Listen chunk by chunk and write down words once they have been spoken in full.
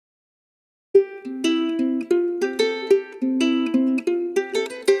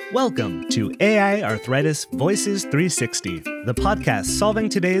Welcome to AI Arthritis Voices 360, the podcast solving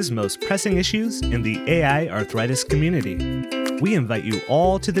today's most pressing issues in the AI arthritis community. We invite you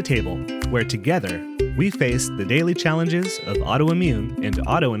all to the table, where together we face the daily challenges of autoimmune and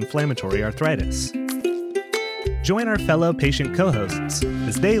autoinflammatory arthritis. Join our fellow patient co-hosts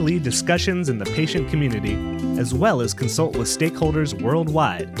as they lead discussions in the patient community, as well as consult with stakeholders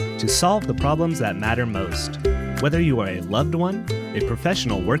worldwide to solve the problems that matter most. Whether you are a loved one, a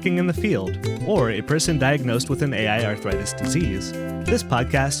professional working in the field, or a person diagnosed with an AI arthritis disease, this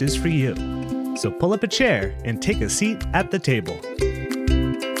podcast is for you. So pull up a chair and take a seat at the table.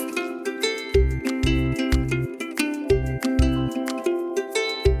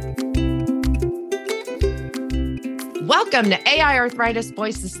 Welcome to AI Arthritis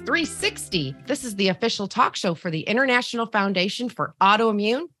Voices 360. This is the official talk show for the International Foundation for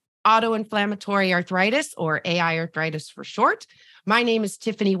Autoimmune, Autoinflammatory Arthritis, or AI Arthritis for short. My name is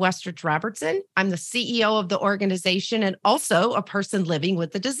Tiffany Westridge Robertson. I'm the CEO of the organization and also a person living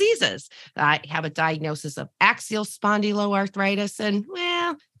with the diseases. I have a diagnosis of axial spondyloarthritis and,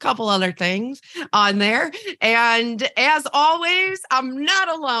 a couple other things on there. And as always, I'm not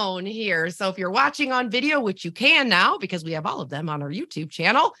alone here. So if you're watching on video, which you can now because we have all of them on our YouTube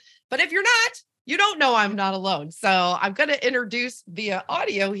channel, but if you're not, you don't know I'm not alone. So I'm going to introduce via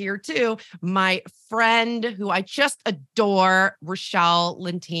audio here too, my friend who I just adore, Rochelle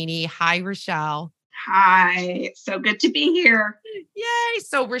Lentini. Hi, Rochelle. Hi, it's so good to be here. Yay.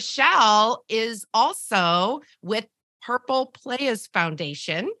 So Rochelle is also with Purple Playas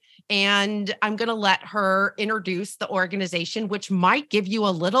Foundation, and I'm going to let her introduce the organization, which might give you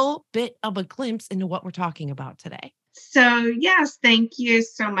a little bit of a glimpse into what we're talking about today. So yes, thank you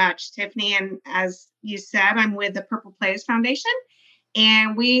so much, Tiffany. And as you said, I'm with the Purple Playas Foundation,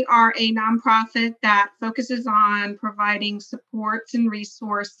 and we are a nonprofit that focuses on providing supports and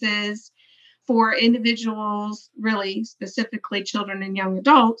resources for individuals, really specifically children and young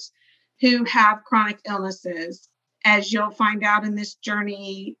adults who have chronic illnesses. As you'll find out in this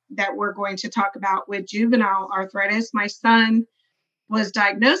journey that we're going to talk about with juvenile arthritis, my son was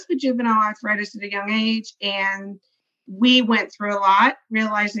diagnosed with juvenile arthritis at a young age, and we went through a lot,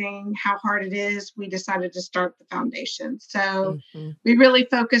 realizing how hard it is. We decided to start the foundation. So we really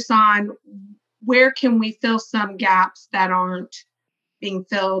focus on where can we fill some gaps that aren't being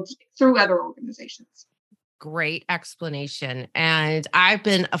filled through other organizations. Great explanation. And I've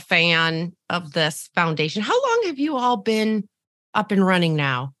been a fan of this foundation. How long have you all been up and running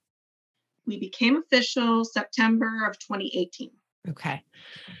now? We became official September of 2018. Okay.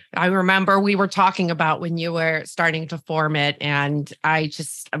 I remember we were talking about when you were starting to form it, and I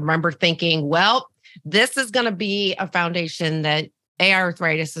just remember thinking, well, this is going to be a foundation that AI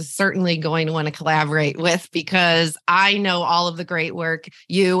Arthritis is certainly going to want to collaborate with, because I know all of the great work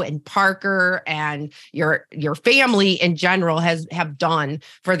you and Parker and your family in general have done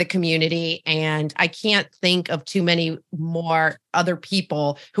for the community. And I can't think of too many more other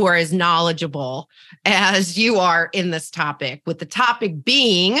people who are as knowledgeable as you are in this topic, with the topic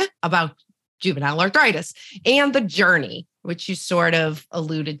being about juvenile arthritis and the journey, which you sort of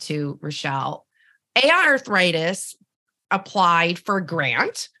alluded to, Rochelle. AI Arthritis applied for a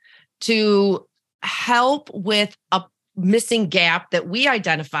grant to help with a missing gap that we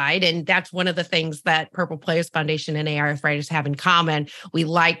identified. And that's one of the things that Purple Playas Foundation and AI Arthritis have in common. We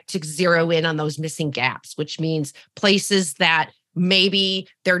like to zero in on those missing gaps, which means places that maybe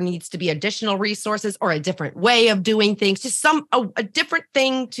there needs to be additional resources or a different way of doing things, just a different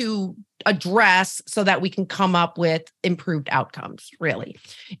thing to address so that we can come up with improved outcomes, really.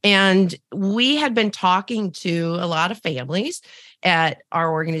 And we had been talking to a lot of families at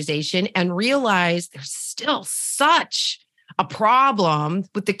our organization and realized there's still such a problem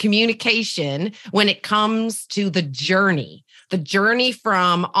with the communication when it comes to the journey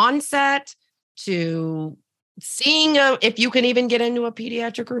from onset to seeing if you can even get into a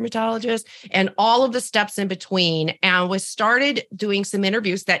pediatric rheumatologist and all of the steps in between. And we started doing some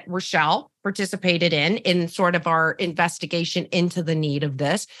interviews that Rochelle participated in sort of our investigation into the need of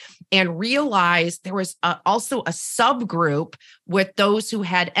this, and realized there was also a subgroup with those who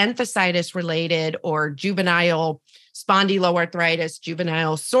had enthesitis related or juvenile spondyloarthritis,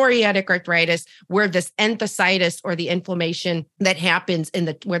 juvenile psoriatic arthritis, where this enthesitis or the inflammation that happens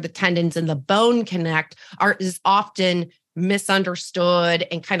where the tendons and the bone connect is often misunderstood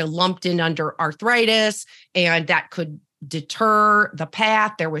and kind of lumped in under arthritis, and that could deter the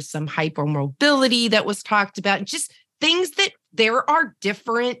path. There was some hypermobility that was talked about, just things that there are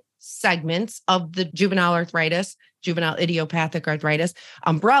different segments of the juvenile arthritis, juvenile idiopathic arthritis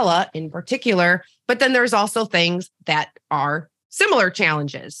umbrella in particular. But then there's also things that are similar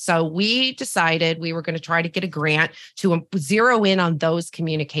challenges. So we decided we were going to try to get a grant to zero in on those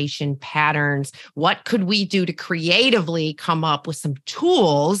communication patterns. What could we do to creatively come up with some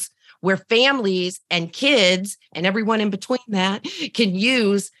tools where families and kids and everyone in between that can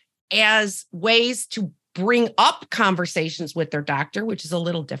use as ways to bring up conversations with their doctor, which is a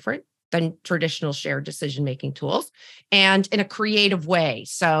little different than traditional shared decision-making tools, and in a creative way.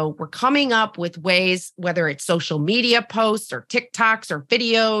 So we're coming up with ways, whether it's social media posts or TikToks or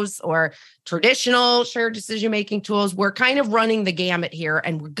videos or traditional shared decision-making tools, we're kind of running the gamut here,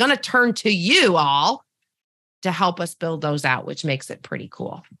 and we're going to turn to you all to help us build those out, which makes it pretty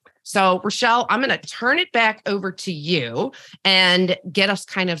cool. So, Rochelle, I'm going to turn it back over to you and get us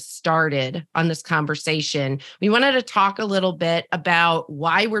kind of started on this conversation. We wanted to talk a little bit about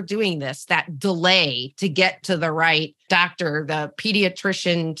why we're doing this, that delay to get to the right doctor, the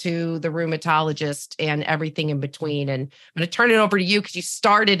pediatrician to the rheumatologist and everything in between. And I'm going to turn it over to you because you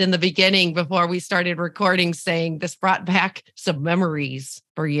started in the beginning before we started recording saying this brought back some memories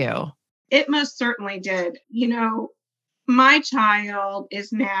for you. It most certainly did. My child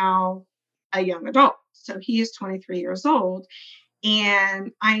is now a young adult, so he is 23 years old,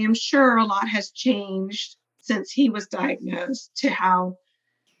 and I am sure a lot has changed since he was diagnosed to how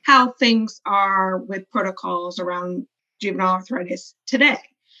things are with protocols around juvenile arthritis today.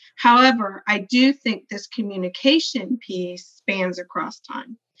 However, I do think this communication piece spans across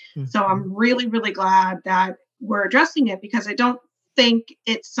time. Mm-hmm. So I'm really, really glad that we're addressing it because I don't think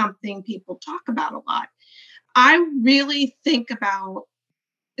it's something people talk about a lot. I really think about,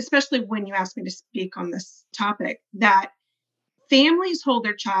 especially when you ask me to speak on this topic, that families hold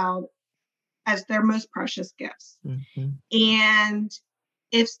their child as their most precious gifts. Mm-hmm. And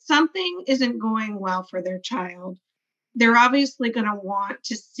if something isn't going well for their child, they're obviously going to want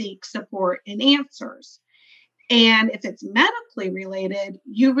to seek support and answers. And if it's medically related,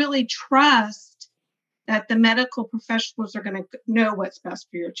 you really trust that the medical professionals are going to know what's best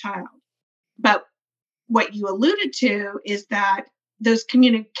for your child. But what you alluded to is that those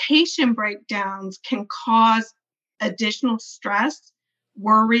communication breakdowns can cause additional stress,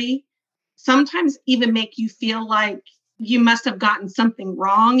 worry, sometimes even make you feel like you must have gotten something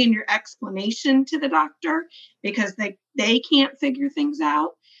wrong in your explanation to the doctor because they can't figure things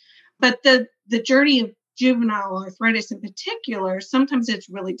out. But the journey of juvenile arthritis in particular, sometimes it's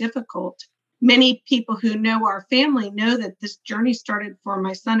really difficult. Many people who know our family know that this journey started for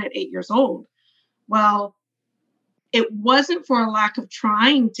my son at 8 years old. Well, it wasn't for a lack of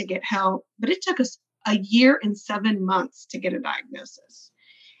trying to get help, but it took us a year and 7 months to get a diagnosis.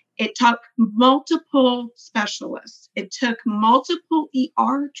 It took multiple specialists. It took multiple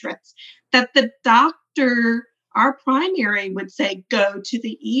ER trips that the doctor, our primary, would say, go to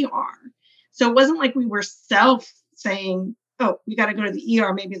the ER. So it wasn't like we were saying, oh, we got to go to the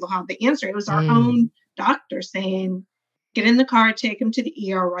ER. Maybe they'll have the answer. It was our own doctor saying, get in the car, take him to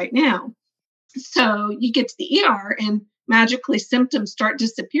the ER right now. So you get to the ER and magically symptoms start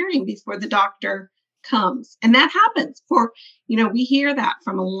disappearing before the doctor comes. And that happens we hear that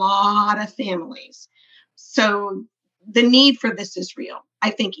from a lot of families. So the need for this is real, I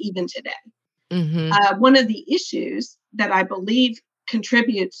think, even today. Mm-hmm. One of the issues that I believe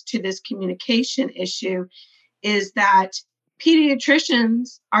contributes to this communication issue is that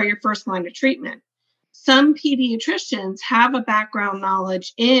pediatricians are your first line of treatment. Some pediatricians have a background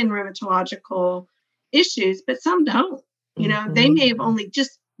knowledge in rheumatological issues, but some don't. Mm-hmm. They may have only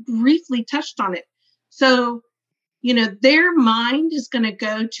just briefly touched on it. So, their mind is going to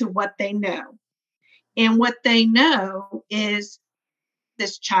go to what they know. And what they know is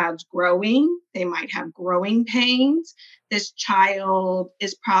this child's growing. They might have growing pains. This child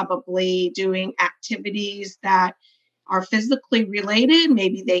is probably doing activities that are physically related.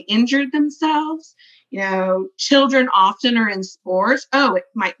 Maybe they injured themselves. Children often are in sports. Oh, it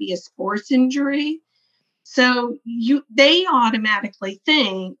might be a sports injury. So they automatically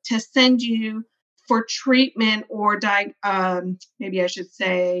think to send you for treatment or maybe I should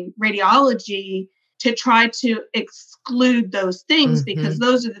say radiology to try to exclude those things, mm-hmm. because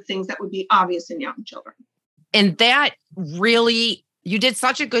those are the things that would be obvious in young children. And that really, you did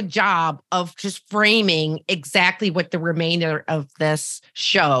such a good job of just framing exactly what the remainder of this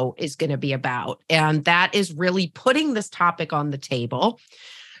show is going to be about. And that is really putting this topic on the table,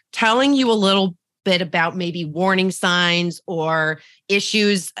 telling you a little bit about maybe warning signs or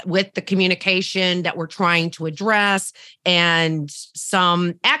issues with the communication that we're trying to address, and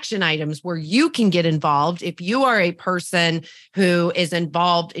some action items where you can get involved if you are a person who is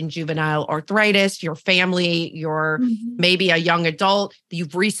involved in juvenile arthritis, your family, you're maybe a young adult,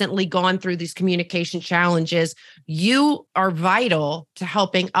 you've recently gone through these communication challenges. You are vital to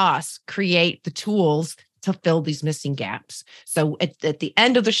helping us create the tools to fill these missing gaps. So at the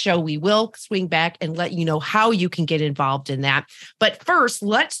end of the show, we will swing back and let you know how you can get involved in that. But first,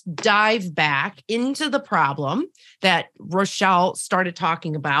 let's dive back into the problem that Rochelle started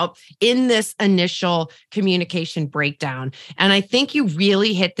talking about in this initial communication breakdown. And I think you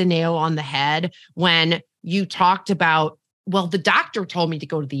really hit the nail on the head when you talked about, well, the doctor told me to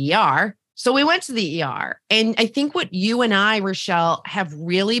go to the ER. So we went to the ER. And I think what you and I, Rochelle, have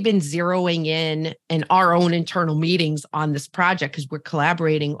really been zeroing in our own internal meetings on this project, because we're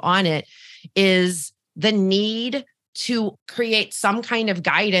collaborating on it, is the need to create some kind of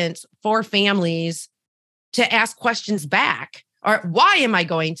guidance for families to ask questions back. Or why am I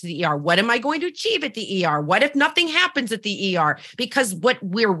going to the ER? What am I going to achieve at the ER? What if nothing happens at the ER? Because what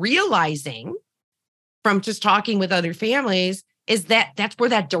we're realizing from just talking with other families is that that's where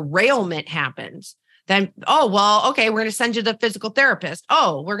that derailment happens. Then, oh, well, okay, we're going to send you to the physical therapist.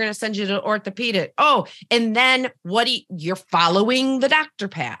 Oh, we're going to send you to orthopedic. Oh, and then you're following the doctor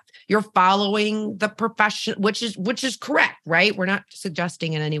path. You're following the profession, which is correct, right? We're not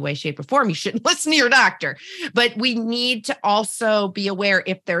suggesting in any way, shape, or form you shouldn't listen to your doctor. But we need to also be aware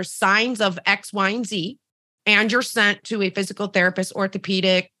if there's signs of X, Y, and Z, and you're sent to a physical therapist,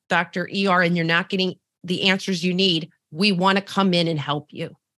 orthopedic, doctor, ER, and you're not getting the answers you need, we want to come in and help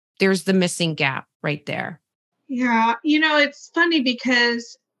you. There's the missing gap right there. Yeah. It's funny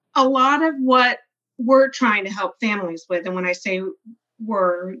because a lot of what we're trying to help families with, and when I say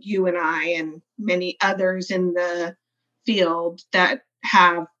we're, you and I and many others in the field that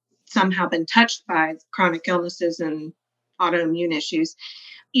have somehow been touched by chronic illnesses and autoimmune issues,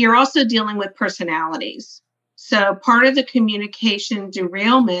 you're also dealing with personalities. So part of the communication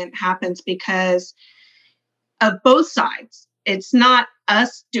derailment happens because of both sides. It's not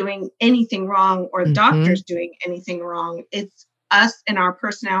us doing anything wrong or doctors doing anything wrong. It's us and our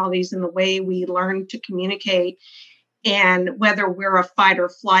personalities and the way we learn to communicate, and whether we're a fight or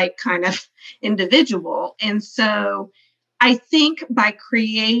flight kind of individual. And so I think by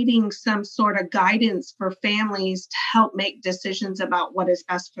creating some sort of guidance for families to help make decisions about what is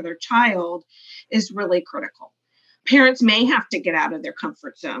best for their child is really critical. Parents may have to get out of their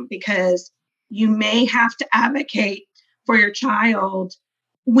comfort zone, because you may have to advocate for your child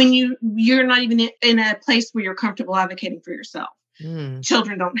when you're not even in a place where you're comfortable advocating for yourself.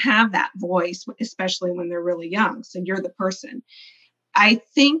 Children don't have that voice, especially when they're really young. So you're the person. I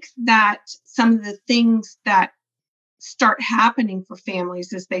think that some of the things that start happening for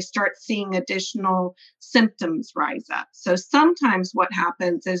families is they start seeing additional symptoms rise up. So sometimes what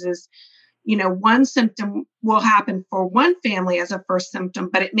happens is one symptom will happen for one family as a first symptom,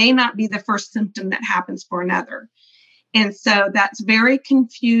 but it may not be the first symptom that happens for another. And so that's very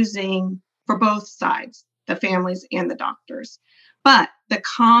confusing for both sides, the families and the doctors. But the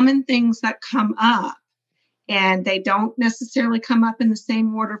common things that come up, and they don't necessarily come up in the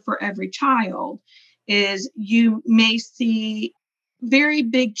same order for every child, is you may see very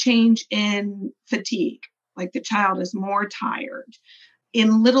big change in fatigue, like the child is more tired.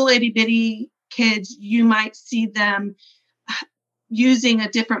 In little itty bitty kids, you might see them using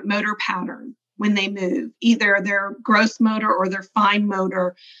a different motor pattern when they move. Either their gross motor or their fine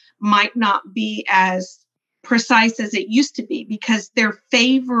motor might not be as precise as it used to be, because they're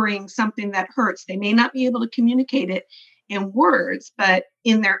favoring something that hurts. They may not be able to communicate it in words, but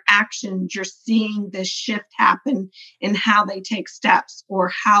in their actions, you're seeing this shift happen in how they take steps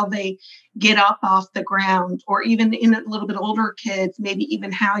or how they get up off the ground, or even in a little bit older kids, maybe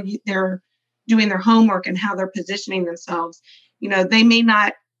even how they're doing their homework and how they're positioning themselves. They may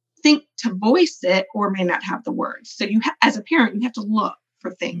not think to voice it or may not have the words. So as a parent, you have to look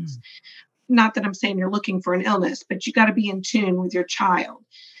for things. Not that I'm saying you're looking for an illness, but you got to be in tune with your child.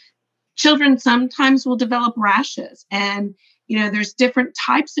 Children sometimes will develop rashes, and there's different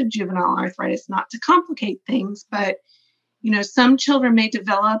types of juvenile arthritis, not to complicate things, but some children may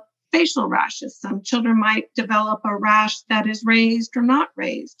develop facial rashes. Some children might develop a rash that is raised or not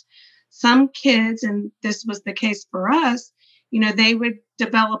raised. Some kids, and this was the case for us, they would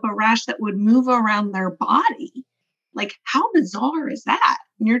develop a rash that would move around their body. Like, how bizarre is that?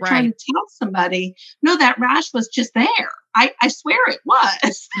 And you're trying to tell somebody, no, that rash was just there. I swear it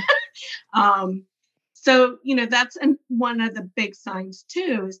was. So, that's one of the big signs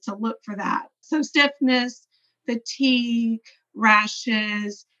too, is to look for that. So stiffness, fatigue,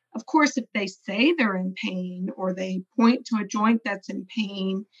 rashes. Of course, if they say they're in pain or they point to a joint that's in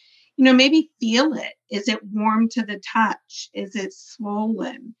pain, maybe feel it. Is it warm to the touch? Is it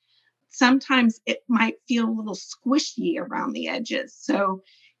swollen? Sometimes it might feel a little squishy around the edges. So,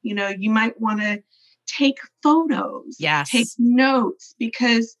 you might want to take photos, take Yes. notes,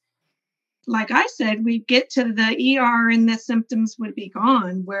 because like I said, we'd get to the ER and the symptoms would be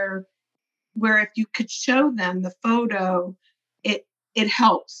gone, where if you could show them the photo, it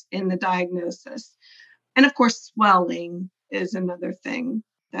helps in the diagnosis. And of course, swelling is another thing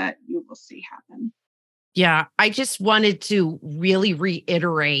that you will see happen. Yeah, I just wanted to really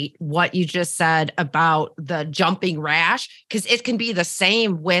reiterate what you just said about the jumping rash, because it can be the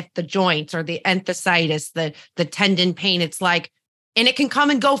same with the joints or the enthesitis, the tendon pain. It's like, and it can come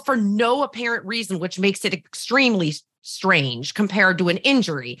and go for no apparent reason, which makes it extremely strange compared to an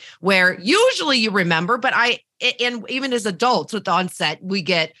injury where usually you remember, but and even as adults with onset, we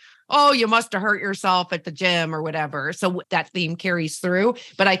get, oh, you must have hurt yourself at the gym or whatever. So that theme carries through.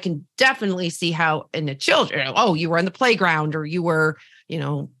 But I can definitely see how in the children, oh, you were on the playground or you were,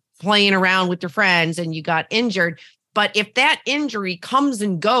 playing around with your friends and you got injured. But if that injury comes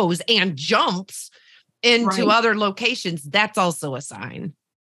and goes and jumps into Right. other locations, that's also a sign.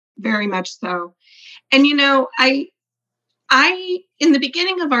 Very much so. And I in the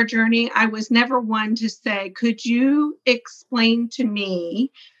beginning of our journey, I was never one to say, could you explain to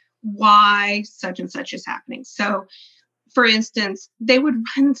me why such and such is happening? So, for instance, they would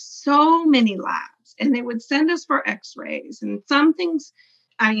run so many labs and they would send us for x-rays, and some things,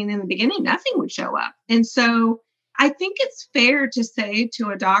 in the beginning, nothing would show up. And so I think it's fair to say to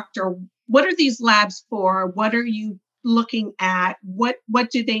a doctor, what are these labs for? What are you looking at? What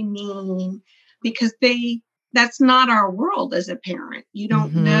do they mean? Because that's not our world as a parent. You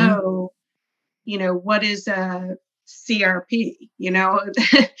don't Mm-hmm. know, what is a CRP,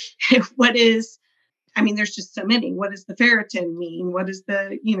 what is, there's just so many. What does the ferritin mean? What is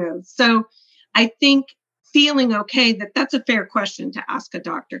so I think feeling okay, that's a fair question to ask a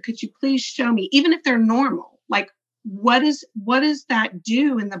doctor. Could you please show me, even if they're normal, like what does that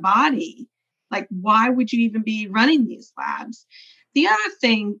do in the body? Like, why would you even be running these labs? The other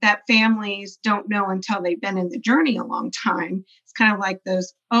thing that families don't know until they've been in the journey a long time, it's kind of like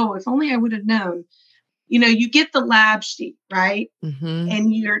those, oh, if only I would have known. You get the lab sheet, right? Mm-hmm.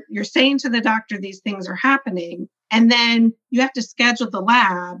 And you're saying to the doctor these things are happening, and then you have to schedule the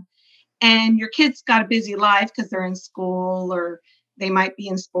lab, and your kid's got a busy life because they're in school or they might be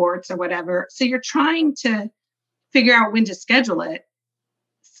in sports or whatever. So you're trying to figure out when to schedule it.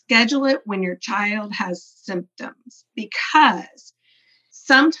 Schedule it when your child has symptoms, because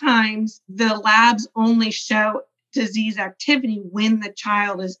sometimes the labs only show disease activity when the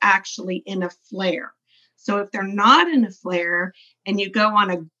child is actually in a flare. So if they're not in a flare and you go on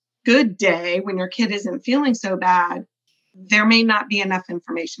a good day when your kid isn't feeling so bad, there may not be enough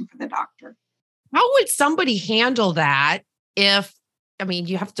information for the doctor. How would somebody handle that if,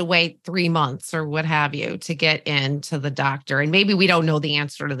 you have to wait 3 months or what have you to get into the doctor? And maybe we don't know the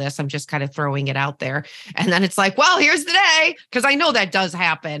answer to this. I'm just kind of throwing it out there. And then it's like, well, here's the day. Because I know that does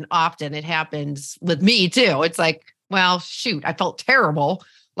happen often. It happens with me too. It's like, well, shoot, I felt terrible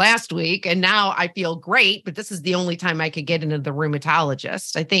last week and now I feel great, but this is the only time I could get into the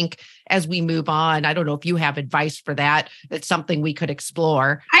rheumatologist. I think as we move on, I don't know if you have advice for that. It's something we could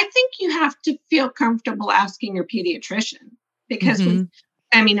explore. I think you have to feel comfortable asking your pediatrician, because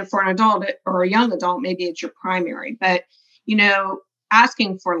Mm-hmm. if for an adult or a young adult, maybe it's your primary, but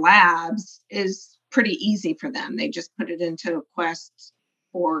asking for labs is pretty easy for them. They just put it into a Quest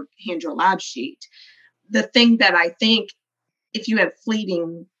or hand you a lab sheet. The thing that I think, if you have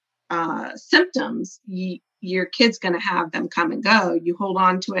fleeting symptoms, your kid's going to have them come and go. You hold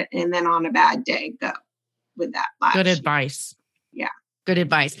on to it, and then on a bad day, go with that lab Good sheet. advice. Yeah. Good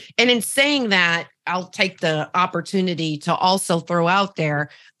advice. And in saying that, I'll take the opportunity to also throw out there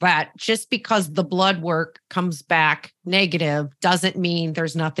that just because the blood work comes back negative doesn't mean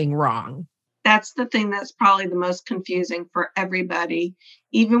there's nothing wrong. That's the thing that's probably the most confusing for everybody,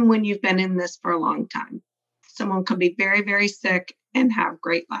 even when you've been in this for a long time. Someone could be very, very sick and have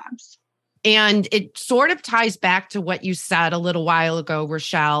great labs. And it sort of ties back to what you said a little while ago,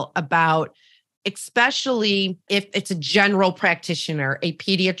 Rochelle, about especially if it's a general practitioner, a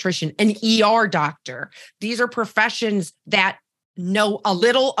pediatrician, an ER doctor. These are professions that know a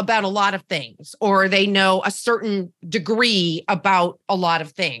little about a lot of things, or they know a certain degree about a lot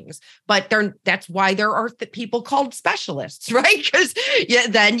of things, but that's why there are people called specialists, right? Because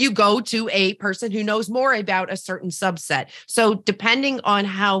then you go to a person who knows more about a certain subset. So depending on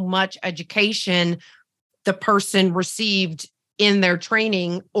how much education the person received in their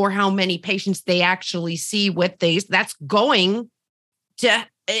training or how many patients they actually see with these, that's going to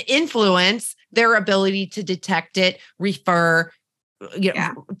influence their ability to detect it, refer,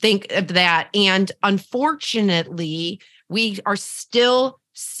 think of that. And unfortunately, we are still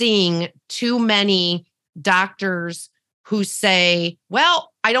seeing too many doctors who say,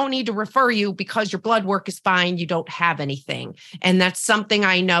 well, I don't need to refer you because your blood work is fine. You don't have anything. And that's something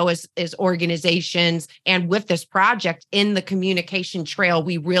I know as organizations and with this project in the communication trail,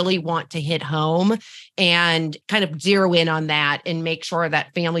 we really want to hit home and kind of zero in on that and make sure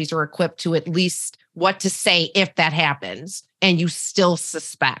that families are equipped to at least what to say if that happens and you still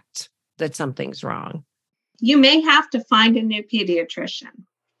suspect that something's wrong. You may have to find a new pediatrician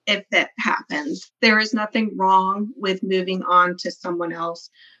if that happens. There is nothing wrong with moving on to someone else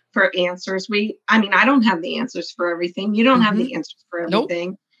for answers. I don't have the answers for everything. You don't have the answers for everything.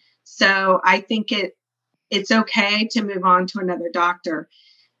 Nope. So I think it's okay to move on to another doctor.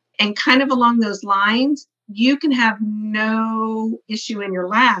 And kind of along those lines, you can have no issue in your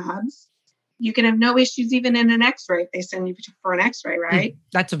labs. You can have no issues even in an x-ray if they send you for an x-ray, right?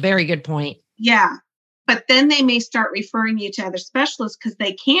 That's a very good point. Yeah. But then they may start referring you to other specialists because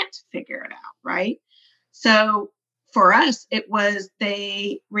they can't figure it out, right? So for us,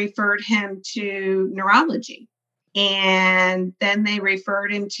 they referred him to neurology. And then they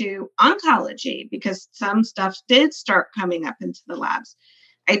referred him to oncology because some stuff did start coming up into the labs.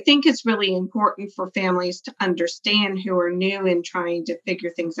 I think it's really important for families to understand who are new and trying to figure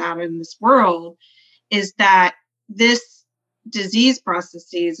things out in this world is that this disease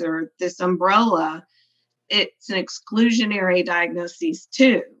processes or this umbrella, it's an exclusionary diagnosis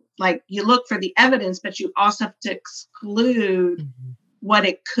too. Like you look for the evidence, but you also have to exclude what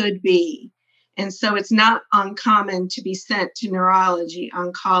it could be. And so it's not uncommon to be sent to neurology,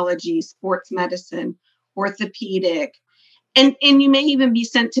 oncology, sports medicine, orthopedic. And you may even be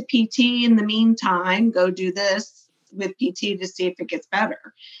sent to PT in the meantime, go do this with PT to see if it gets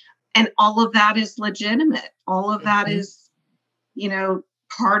better. And all of that is legitimate. All of that is,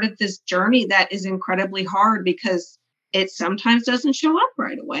 part of this journey that is incredibly hard because it sometimes doesn't show up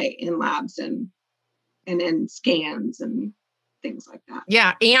right away in labs and in scans and things like that.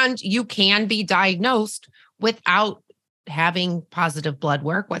 Yeah. And you can be diagnosed without having positive blood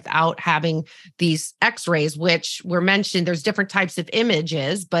work, without having these x-rays, which were mentioned. There's different types of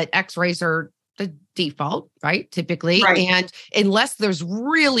images, but x-rays are the default, right? Typically. Right. And unless there's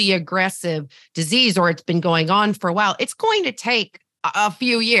really aggressive disease or it's been going on for a while, it's going to take a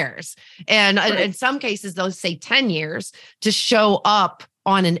few years. And in some cases, they'll say 10 years to show up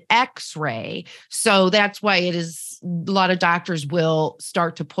on an x-ray. So that's why a lot of doctors will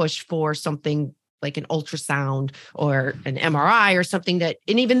start to push for something like an ultrasound or an MRI or something and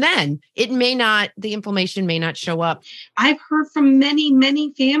even then the inflammation may not show up. I've heard from many,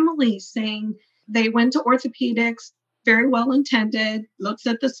 many families saying they went to orthopedics, very well intended, looks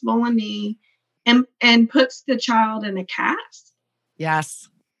at the swollen knee and puts the child in a cast. Yes.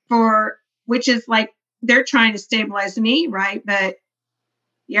 Which is like they're trying to stabilize the knee, right? But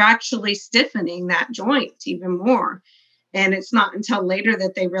you're actually stiffening that joint even more. And it's not until later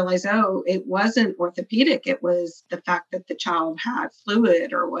that they realize, oh, it wasn't orthopedic. It was the fact that the child had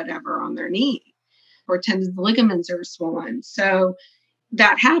fluid or whatever on their knee or tendons and ligaments are swollen. So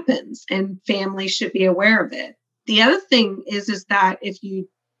that happens and families should be aware of it. The other thing is that if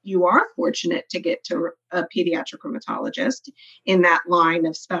you are fortunate to get to a pediatric rheumatologist in that line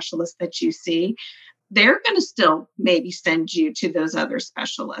of specialists that you see, they're going to still maybe send you to those other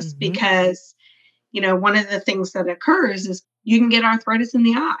specialists because, one of the things that occurs is you can get arthritis in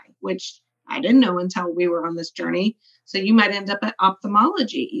the eye, which I didn't know until we were on this journey. So you might end up at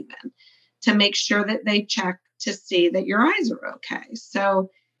ophthalmology even to make sure that they check to see that your eyes are okay. So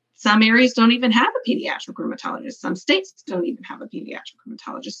some areas don't even have a pediatric rheumatologist. Some states don't even have a pediatric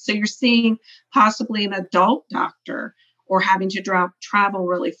rheumatologist. So you're seeing possibly an adult doctor or having to travel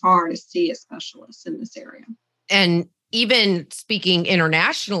really far to see a specialist in this area. And even speaking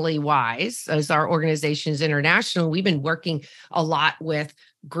internationally wise, as our organization is international, we've been working a lot with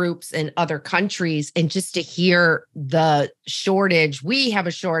groups in other countries. And just to hear the shortage, we have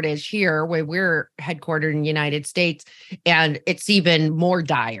a shortage here where we're headquartered in the United States, and it's even more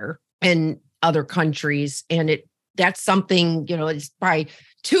dire in other countries. And that's something, it's probably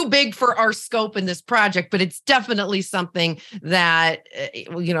too big for our scope in this project, but it's definitely something that,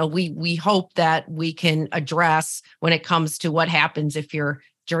 we hope that we can address when it comes to what happens if your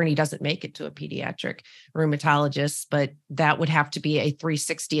journey doesn't make it to a pediatric rheumatologist. But that would have to be a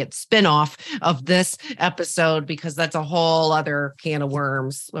 360th spinoff of this episode, because that's a whole other can of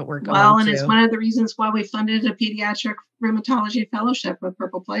worms what we're going Well, and to. it's one of the reasons why we funded a pediatric rheumatology fellowship with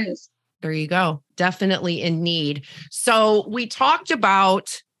Purple Plays. There you go. Definitely in need. So we talked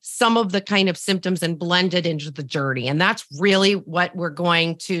about some of the kind of symptoms and blended into the journey. And that's really what we're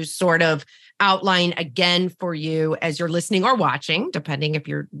going to sort of outline again for you as you're listening or watching, depending if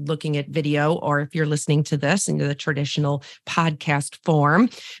you're looking at video or if you're listening to this in the traditional podcast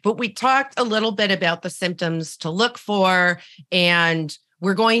form. But we talked a little bit about the symptoms to look for, and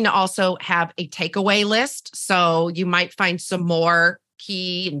we're going to also have a takeaway list. So you might find some more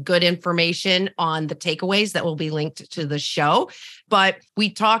key and good information on the takeaways that will be linked to the show. But we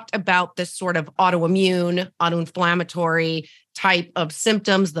talked about this sort of autoinflammatory type of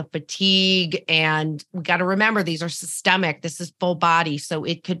symptoms, the fatigue. And we got to remember, these are systemic. This is full body. So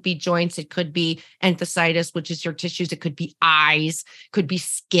it could be joints. It could be enthesitis, which is your tissues. It could be eyes, could be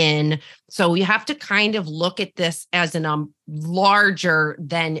skin. So you have to kind of look at this as an larger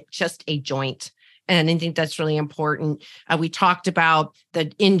than just a joint. And I think that's really important. We talked about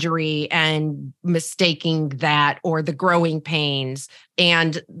the injury and mistaking that, or the growing pains,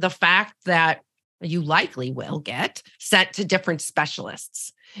 and the fact that you likely will get sent to different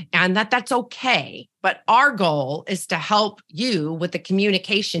specialists, and that's okay. But our goal is to help you with the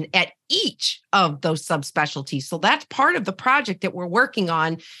communication at each of those subspecialties. So that's part of the project that we're working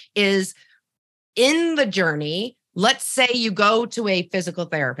on, is in the journey. Let's say you go to a physical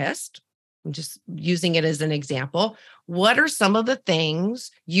therapist. I'm just using it as an example. What are some of the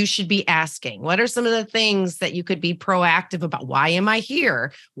things you should be asking? What are some of the things that you could be proactive about? Why am I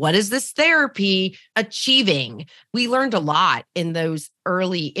here? What is this therapy achieving? We learned a lot in those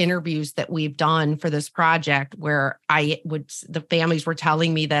early interviews that we've done for this project, where the families were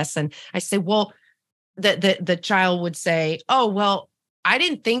telling me this, and I say, well, the child would say, oh, well, I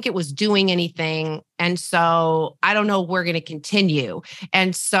didn't think it was doing anything. And so I don't know, we're going to continue.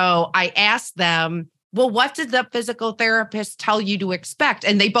 And so I asked them, well, what did the physical therapist tell you to expect?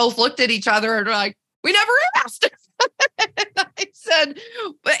 And they both looked at each other and were like, we never asked. And I said,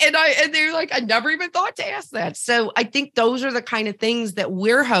 and they're like, I never even thought to ask that. So I think those are the kind of things that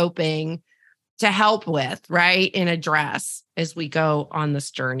we're hoping to help with, right, and address as we go on this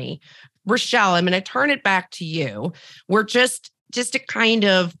journey. Rochelle, I'm going to turn it back to you. We're just to kind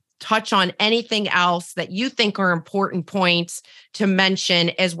of touch on anything else that you think are important points to mention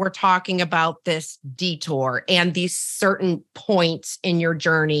as we're talking about this detour and these certain points in your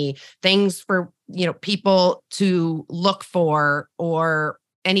journey, things for, people to look for, or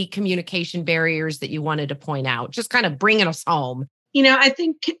any communication barriers that you wanted to point out, just kind of bringing us home. I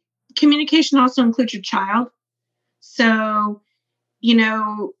think communication also includes your child. So,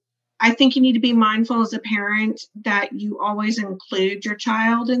 I think you need to be mindful as a parent that you always include your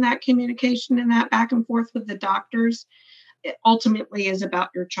child in that communication and that back and forth with the doctors. It ultimately is about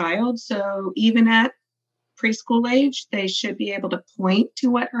your child. So even at preschool age, they should be able to point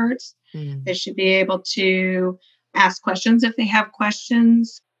to what hurts. They should be able to ask questions if they have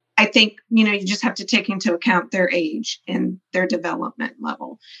questions. I think, you just have to take into account their age and their development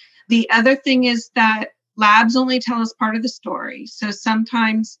level. The other thing is that labs only tell us part of the story. So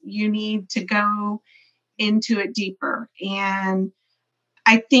sometimes you need to go into it deeper. And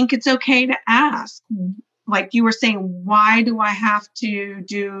I think it's okay to ask, like you were saying, why do I have to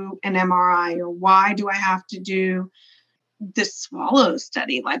do an MRI, or why do I have to do this swallow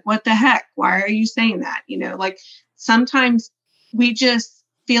study? Like, what the heck? Why are you saying that? Like sometimes we just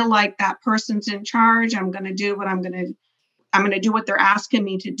feel like that person's in charge. I'm going to do what they're asking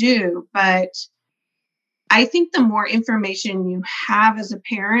me to do. But I think the more information you have as a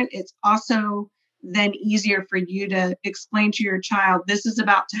parent, it's also then easier for you to explain to your child, this is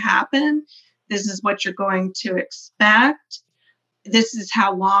about to happen. This is what you're going to expect. This is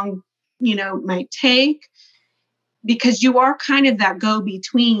how long, it might take, because you are kind of that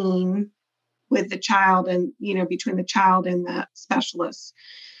go-between with the child and, between the child and the specialist.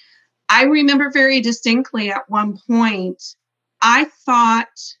 I remember very distinctly at one point, I thought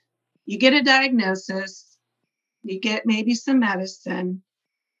you get a diagnosis, you get maybe some medicine,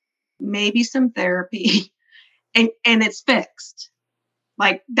 maybe some therapy, and it's fixed.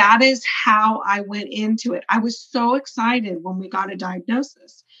 Like, that is how I went into it. I was so excited when we got a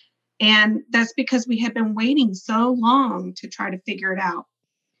diagnosis. And that's because we had been waiting so long to try to figure it out.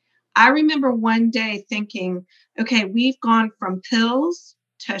 I remember one day thinking, okay, we've gone from pills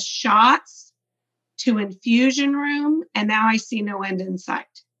to shots to infusion room, and now I see no end in sight.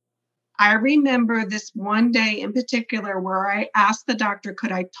 I remember this one day in particular where I asked the doctor,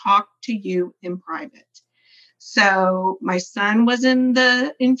 could I talk to you in private? So my son was in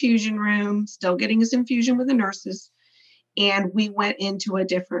the infusion room, still getting his infusion with the nurses, and we went into a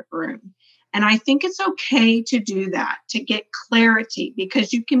different room. And I think it's okay to do that, to get clarity,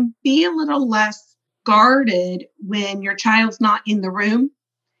 because you can be a little less guarded when your child's not in the room.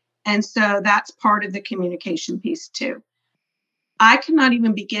 And so that's part of the communication piece too. I cannot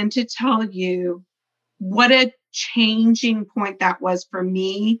even begin to tell you what a changing point that was for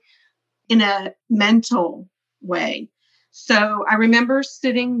me in a mental way. So I remember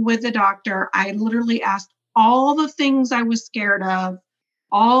sitting with the doctor. I literally asked all the things I was scared of,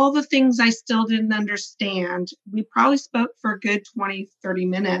 all the things I still didn't understand. We probably spoke for a good 20, 30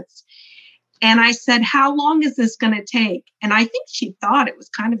 minutes. And I said, how long is this going to take? And I think she thought it was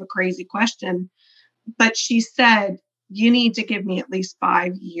kind of a crazy question, but she said, you need to give me at least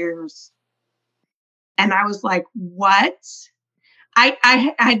 5 years. And I was like, what?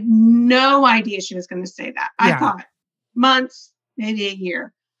 I had no idea she was going to say that. I thought months, maybe a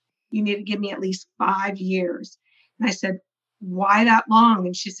year. You need to give me at least 5 years. And I said, why that long?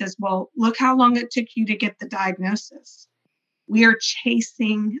 And she says, well, look how long it took you to get the diagnosis. We are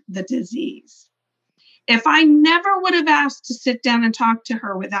chasing the disease. If I never would have asked to sit down and talk to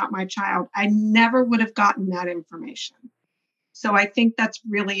her without my child, I never would have gotten that information. So I think that's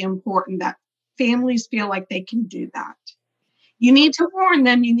really important that families feel like they can do that. You need to warn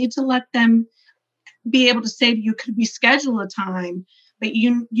them. You need to let them be able to say to you, could we schedule a time? But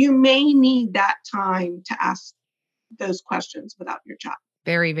you may need that time to ask those questions without your child.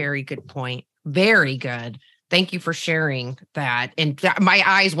 Very, very good point. Very good. Thank you for sharing that. And my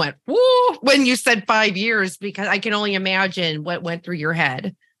eyes went, woo, when you said 5 years, because I can only imagine what went through your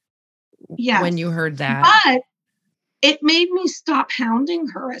head when you heard that. But it made me stop hounding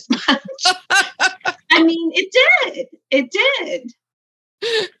her as much. I mean, it did. It did.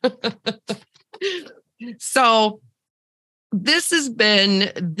 So this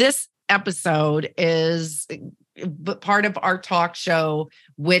episode is part of our talk show,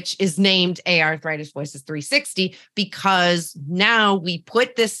 which is named AI Arthritis Voices 360, because now we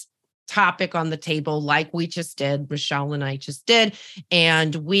put this topic on the table like we just did, Michelle and I just did.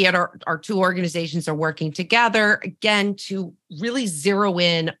 And we at our two organizations are working together again to really zero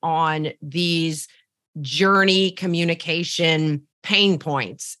in on these journey communication pain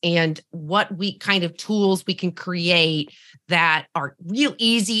points and what we kind of tools we can create that are real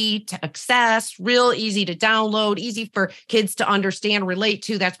easy to access, real easy to download, easy for kids to understand, relate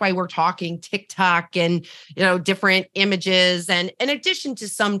to. That's why we're talking TikTok and, different images. And in addition to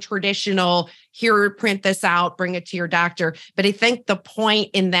some traditional, here, print this out, bring it to your doctor. But I think the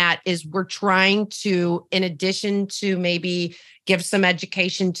point in that is we're trying to, in addition to maybe give some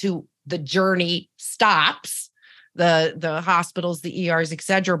education to the journey stops, the hospitals, the ERs, et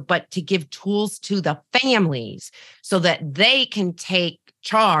cetera, but to give tools to the families so that they can take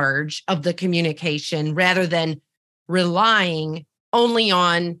charge of the communication rather than relying only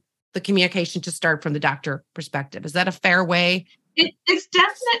on the communication to start from the doctor perspective. Is that a fair way? It's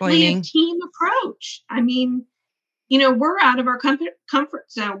definitely a team approach. I mean, we're out of our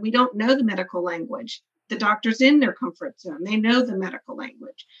comfort zone. We don't know the medical language. The doctor's in their comfort zone. They know the medical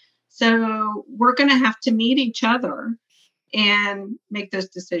language. So we're going to have to meet each other and make those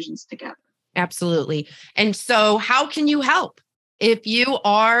decisions together. Absolutely. And so how can you help? If you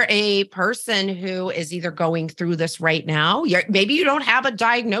are a person who is either going through this right now, maybe you don't have a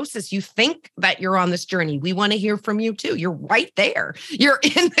diagnosis, you think that you're on this journey. We want to hear from you too. You're right there. You're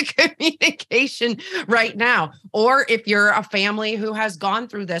in the communication right now. Or if you're a family who has gone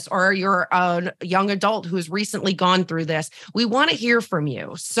through this, or you're a young adult who's recently gone through this, we want to hear from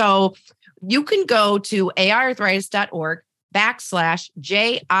you. So you can go to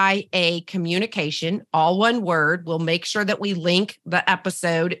aiarthritis.org/JIA communication, all one word. We'll make sure that we link the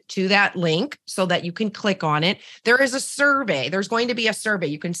episode to that link so that you can click on it. There is a survey. There's going to be a survey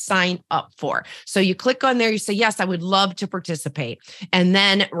you can sign up for. So you click on there, you say, yes, I would love to participate. And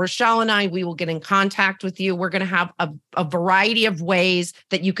then Rochelle and I, we will get in contact with you. We're going to have a variety of ways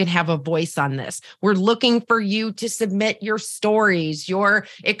that you can have a voice on this. We're looking for you to submit your stories, your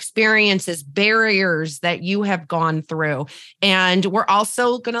experiences, barriers that you have gone through. And we're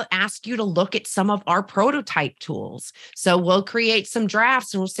also going to ask you to look at some of our prototype tools. So we'll create some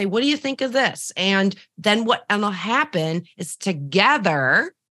drafts and we'll say, what do you think of this? And then what will happen is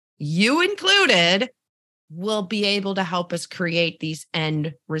together, you included, will be able to help us create these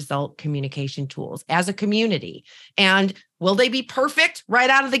end result communication tools as a community. And will they be perfect right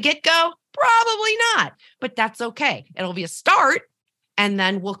out of the get-go? Probably not, but that's okay. It'll be a start, and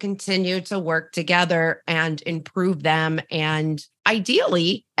then we'll continue to work together and improve them and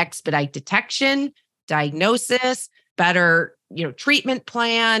ideally expedite detection, diagnosis, better, treatment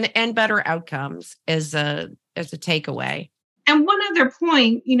plan, and better outcomes as a takeaway. And one other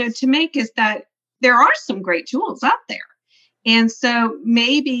point, to make is that there are some great tools out there. And so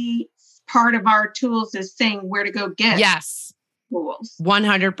maybe part of our tools is saying where to go get tools.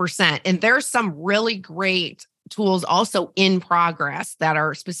 100%. And there's some really great tools also in progress that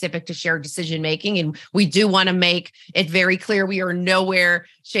are specific to shared decision making. And we do want to make it very clear we are nowhere,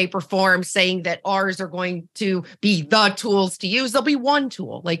 shape, or form saying that ours are going to be the tools to use. There'll be one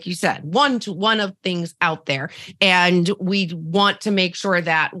tool, like you said, one of things out there. And we want to make sure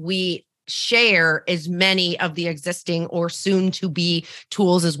that we share as many of the existing or soon to be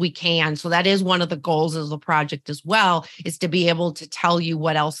tools as we can. So that is one of the goals of the project as well, is to be able to tell you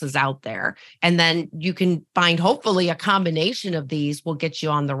what else is out there. And then you can find, hopefully, a combination of these will get you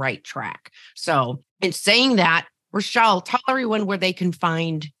on the right track. So in saying that, Rochelle, tell everyone where they can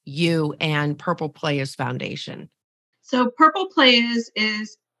find you and Purple Playas Foundation. So Purple Playas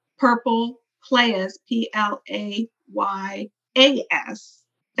is Purple Playas, PLAYAS.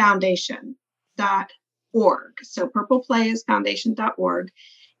 Foundation.org. So purpleplayasfoundation.org.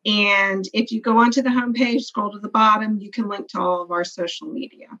 And if you go onto the homepage, scroll to the bottom, you can link to all of our social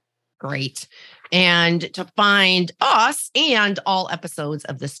media. Great. And to find us and all episodes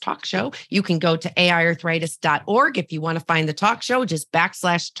of this talk show, you can go to aiarthritis.org. If you want to find the talk show, just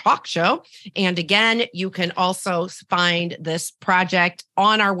 /talk show. And again, you can also find this project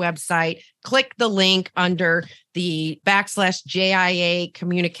on our website. Click the link under the /JIA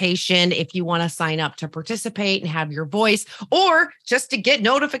communication if you want to sign up to participate and have your voice, or just to get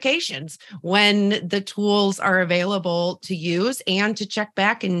notifications when the tools are available to use, and to check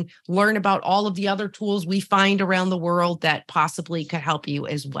back and learn about all of the other tools we find around the world that possibly could help you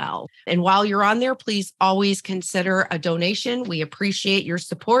as well. And while you're on there, please always consider a donation. We appreciate your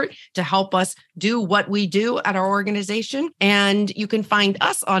support to help us do what we do at our organization. And you can find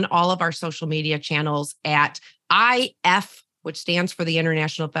us on all of our social media channels at IF, which stands for the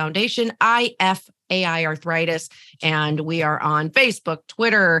International Foundation, IF AI Arthritis. And we are on Facebook,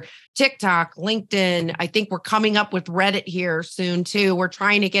 Twitter, TikTok, LinkedIn. I think we're coming up with Reddit here soon too. We're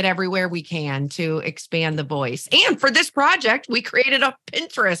trying to get everywhere we can to expand the voice. And for this project, we created a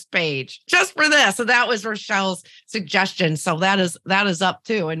Pinterest page just for this. So that was Rochelle's suggestion. So that is up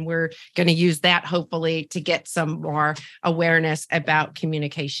too. And we're going to use that hopefully to get some more awareness about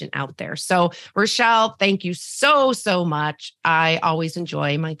communication out there. So Rochelle, thank you so much. I always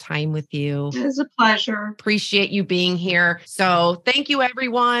enjoy my time with you. It was a pleasure. Appreciate you being here. So thank you,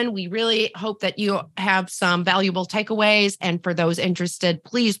 everyone. We really hope that you have some valuable takeaways. And for those interested,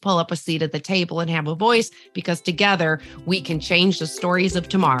 please pull up a seat at the table and have a voice, because together we can change the stories of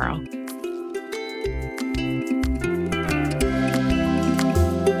tomorrow.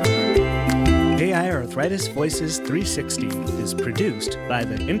 AI Arthritis Voices 360 is produced by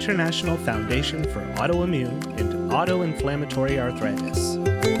the International Foundation for Autoimmune and Autoinflammatory Arthritis.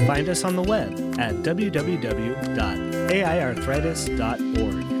 Find us on the web at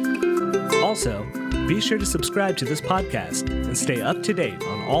www.aiarthritis.org. Also, be sure to subscribe to this podcast and stay up to date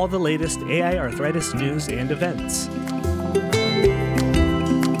on all the latest AI arthritis news and events.